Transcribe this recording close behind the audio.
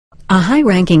A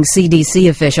high-ranking CDC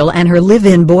official and her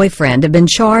live-in boyfriend have been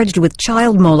charged with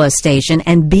child molestation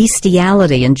and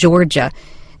bestiality in Georgia.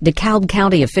 DeKalb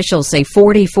County officials say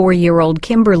 44-year-old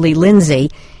Kimberly Lindsay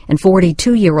and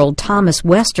 42-year-old Thomas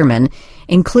Westerman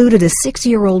included a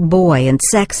 6-year-old boy in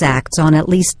sex acts on at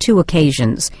least 2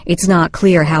 occasions. It's not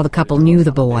clear how the couple knew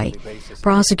the boy.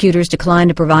 Prosecutors declined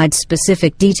to provide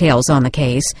specific details on the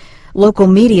case. Local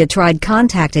media tried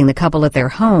contacting the couple at their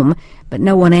home, but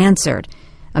no one answered.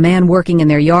 A man working in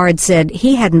their yard said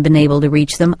he hadn't been able to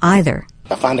reach them either.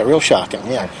 I find it real shocking,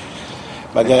 yeah.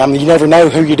 But I mean, you never know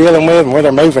who you're dealing with and where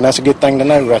they're moving. That's a good thing to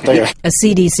know right there. A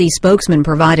CDC spokesman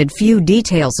provided few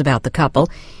details about the couple.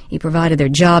 He provided their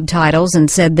job titles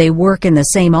and said they work in the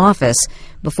same office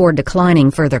before declining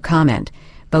further comment.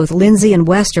 Both Lindsay and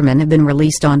Westerman have been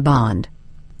released on bond.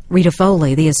 Rita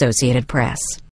Foley, The Associated Press.